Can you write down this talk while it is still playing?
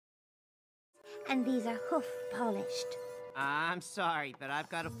and these are hoof polished. I'm sorry, but I've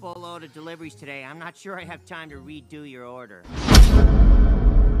got a full load of deliveries today. I'm not sure I have time to redo your order.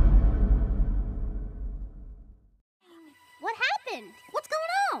 What happened? What's going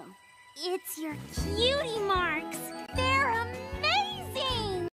on? It's your cutie marks. They're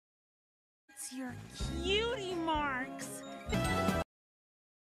amazing! It's your cutie marks.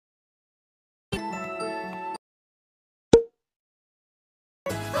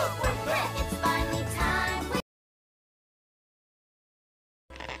 It's finally time.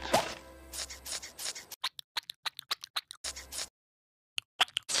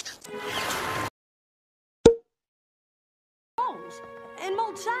 And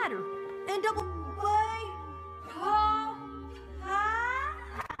mold chatter. And double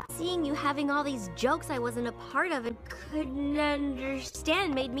Seeing you having all these jokes I wasn't a part of and couldn't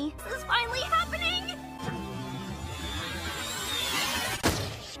understand made me... This is finally happening!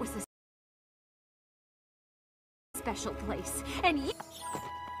 Was a special place, and you...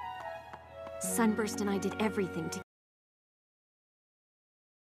 Sunburst and I did everything to...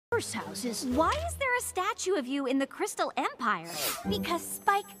 Houses. Why is there a statue of you in the Crystal Empire? Because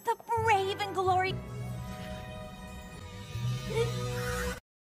Spike the Brave and Glory...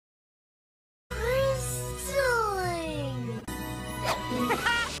 Crystalling!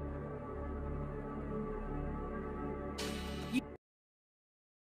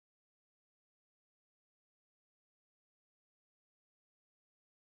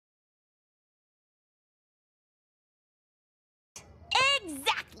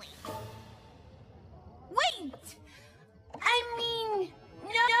 Exactly! Wait! I mean,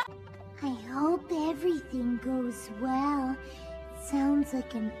 no! I hope everything goes well. It sounds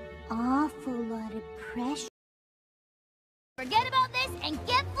like an awful lot of pressure. Forget about this and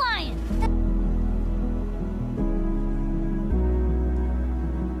get flying!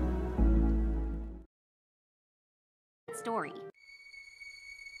 Story.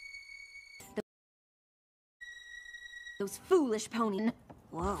 Those foolish ponies.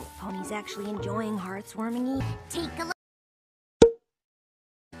 Whoa, ponies actually enjoying heartwarming. Take a look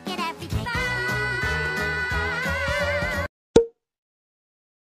at everything.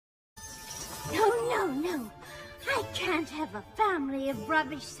 No. I can't have a family of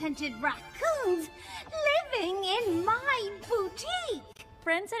rubbish-scented raccoons living in my boutique.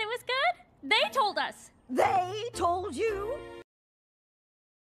 Friend said it was good? They told us. They told you?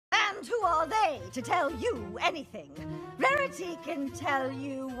 And who are they to tell you anything? Rarity can tell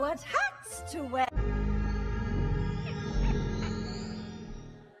you what hats to wear.